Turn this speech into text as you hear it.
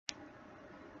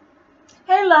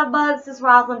Hey love bugs, it's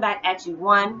Roslynn back at you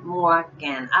one more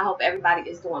again. I hope everybody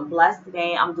is doing blessed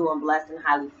today. I'm doing blessed and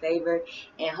highly favored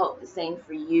and hope the same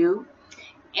for you.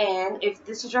 And if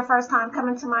this is your first time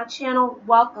coming to my channel,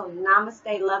 welcome.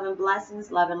 Namaste, love and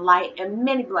blessings, love and light, and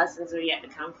many blessings are yet to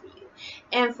come for you.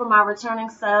 And for my returning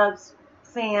subs,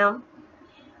 fam,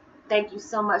 thank you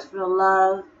so much for the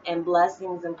love and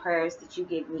blessings and prayers that you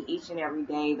give me each and every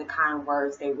day. The kind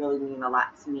words, they really mean a lot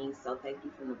to me. So thank you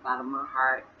from the bottom of my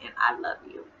heart, and I love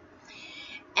you.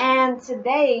 And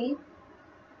today,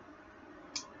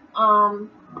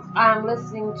 I'm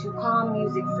listening to calm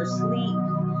music for sleep,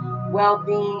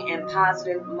 well-being, and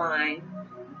positive mind,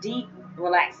 deep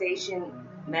relaxation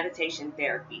meditation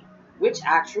therapy, which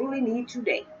I truly need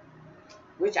today.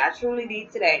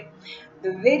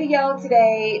 The video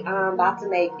today I'm about to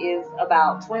make is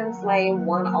about Twin Flame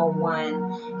 101,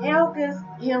 Heyoka's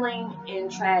healing in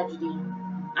tragedy.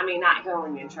 I mean, not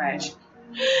healing in tragedy.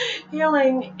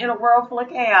 Healing in a world full of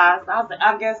chaos.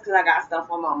 I guess because I got stuff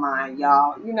on my mind,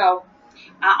 y'all. You know,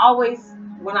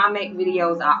 when I make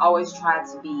videos, I always try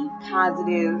to be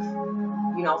positive,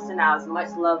 send out as much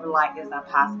love and light as I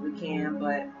possibly can.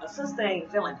 But a sister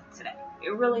ain't feeling it today.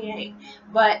 It really ain't.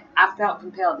 But I felt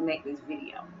compelled to make this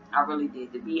video. I really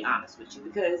did, to be honest with you.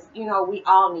 Because, we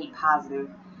all need positive,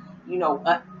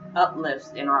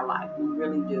 uplifts in our life. We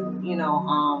really do.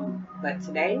 But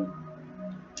today,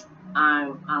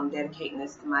 I'm dedicating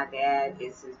this to my dad.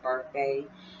 It's his birthday.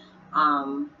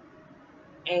 And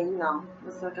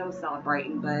it's like I'm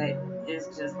celebrating, but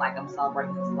it's just like I'm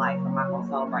celebrating his life. I'm not gonna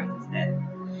celebrate his death.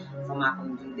 So I'm not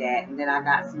gonna do that. And then I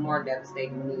got some more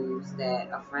devastating news that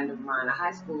a friend of mine, a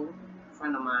high school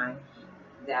friend of mine,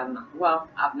 that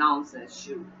I've known since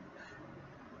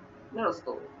middle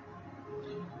school,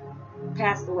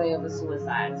 passed away of a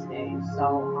suicide today.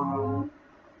 So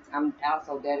I'm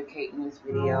also dedicating this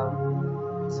video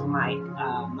to Mike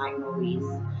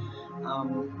Maurice.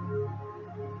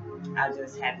 I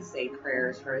just had to say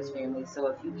prayers for his family. So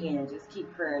if you can, just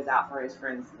keep prayers out for his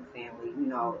friends and family.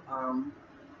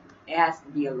 It has to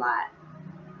be a lot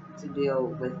to deal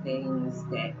with things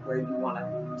where you want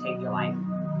to take your life.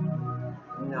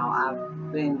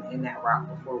 I've been in that route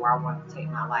before where I wanted to take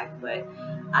my life, but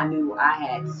I knew I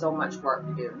had so much work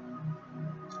to do.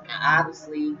 And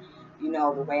obviously,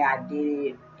 the way I did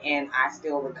it, and I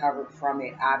still recovered from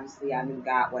it, obviously I knew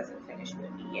God wasn't finished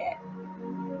with me yet.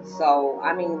 So,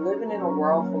 living in a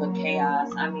world full of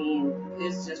chaos,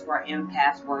 it's just for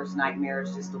empath's worst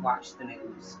nightmares just to watch the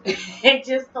news.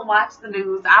 Just to watch the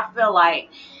news, I feel like,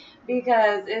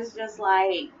 because it's just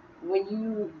like when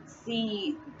you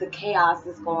see the chaos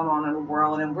that's going on in the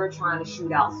world and we're trying to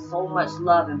shoot out so much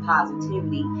love and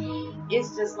positivity,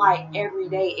 it's just like every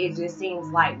day it just seems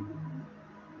like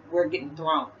we're getting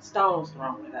stones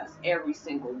thrown at us every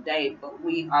single day, but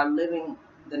we are living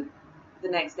the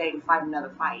next day to fight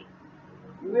another fight.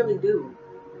 We really do.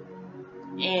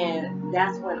 And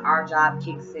that's when our job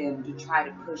kicks in, to try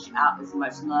to push out as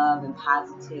much love and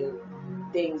positive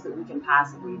things that we can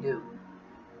possibly do.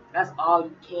 That's all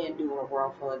you can do in a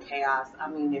world full of chaos.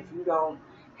 If you don't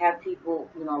have people,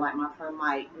 like my friend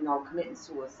Mike, committing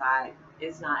suicide,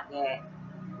 it's not that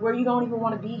where you don't even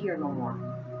want to be here no more.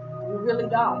 You really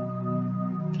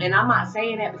don't. And I'm not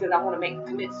saying that because I want to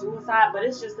commit suicide, but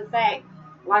it's just the fact,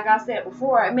 like I said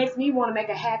before, it makes me want to make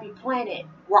a happy planet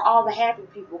where all the happy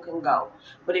people can go.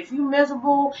 But if you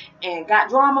miserable and got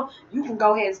drama, you can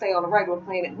go ahead and stay on the regular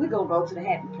planet. We're going to go to the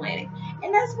happy planet.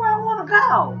 And that's where I want to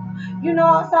go.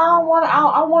 So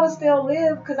I want to still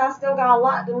live because I still got a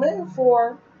lot to live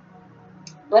for.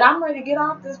 But I'm ready to get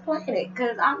off this planet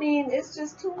because, it's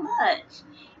just too much.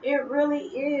 It really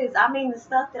is. The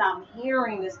stuff that I'm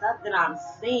hearing, the stuff that I'm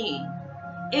seeing,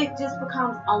 it just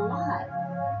becomes a lot.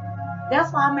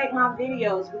 That's why I make my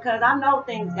videos, because I know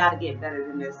things got to get better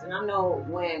than this. And I know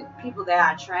when people that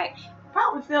I attract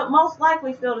most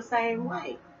likely feel the same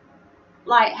way.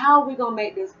 Like, how are we going to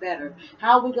make this better?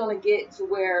 How are we going to get to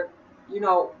where,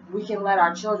 we can let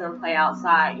our children play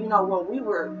outside? When we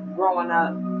were growing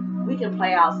up, we could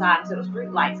play outside until the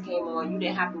street lights came on. You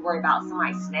didn't have to worry about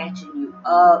somebody snatching you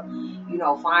up,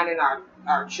 finding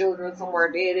our children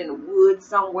somewhere dead in the woods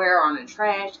somewhere on a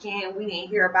trash can. We didn't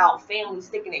hear about families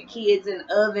sticking their kids in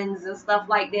ovens and stuff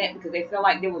like that because they felt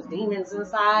like there was demons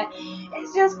inside.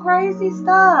 It's just crazy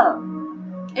stuff.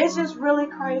 It's just really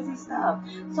crazy stuff.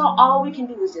 So all we can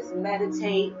do is just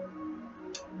meditate,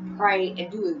 pray, and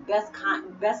do the best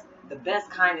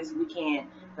kindness we can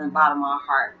from the bottom of our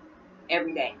heart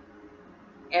every day.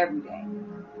 Every day.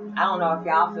 I don't know if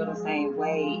y'all feel the same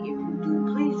way. If you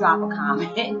do, please drop a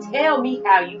comment and tell me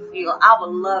how you feel. I would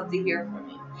love to hear from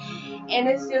you. And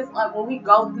it's just like when we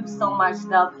go through so much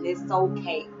stuff and it's so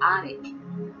chaotic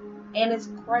and it's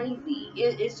crazy.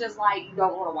 It's just like you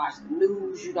don't want to watch the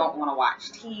news, you don't want to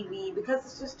watch TV because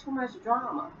it's just too much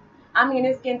drama. I mean,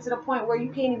 it's getting to the point where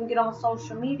you can't even get on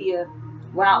social media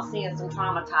without seeing some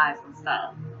traumatizing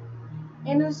stuff.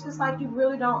 And it's just like you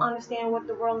really don't understand what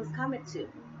the world is coming to.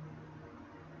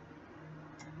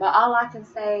 But all I can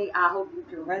say, I hope you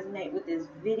can resonate with this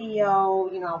video.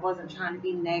 You know, I wasn't trying to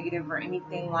be negative or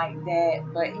anything like that.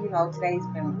 But, you know, today's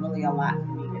been really a lot for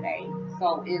me today.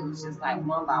 So it was just like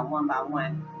one by one by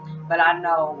one. But I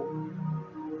know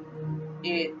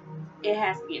it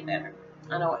has to get better.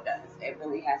 I know it does. It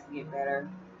really has to get better.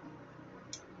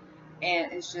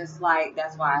 And it's just like,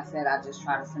 that's why I said I just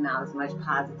try to send out as much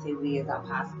positivity as I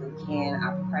possibly can.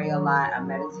 I pray a lot. I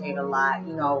meditate a lot.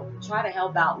 You know, try to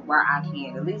help out where I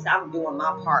can. At least I'm doing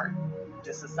my part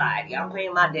to society. I'm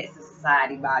paying my debts to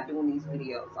society by doing these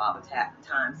videos all the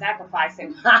time.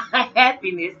 Sacrificing my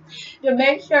happiness to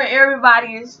make sure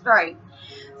everybody is straight.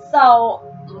 So,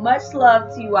 much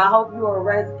love to you. I hope you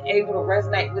are able to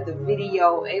resonate with the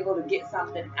video, able to get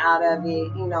something out of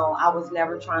it. You know, I was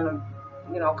never trying to,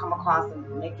 you know, come across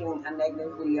and making a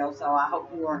negative video. So, I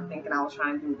hope you weren't thinking I was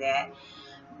trying to do that.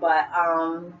 But,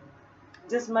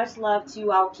 just much love to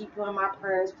you. I'll keep you in my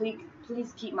prayers.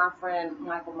 Please keep my friend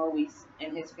Mckoy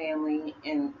and his family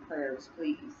in prayers,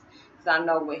 please. Because I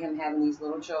know with him having these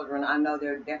little children, I know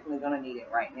they're definitely going to need it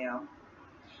right now.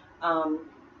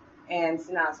 And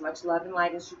send out as much love and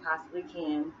light as you possibly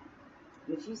can.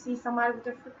 And if you see somebody with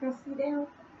their frequency down,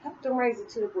 help them raise it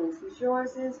to the roof. If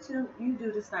yours is too, you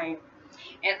do the same.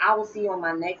 And I will see you on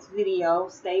my next video.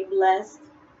 Stay blessed,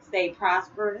 stay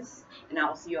prosperous, and I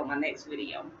will see you on my next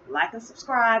video. Like and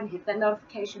subscribe, hit that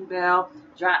notification bell,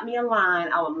 drop me a line.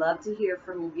 I would love to hear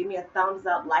from you. Give me a thumbs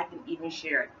up, like, and even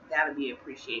share it. That would be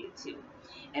appreciated too.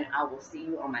 And I will see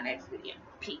you on my next video.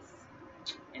 Peace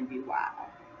and be wild.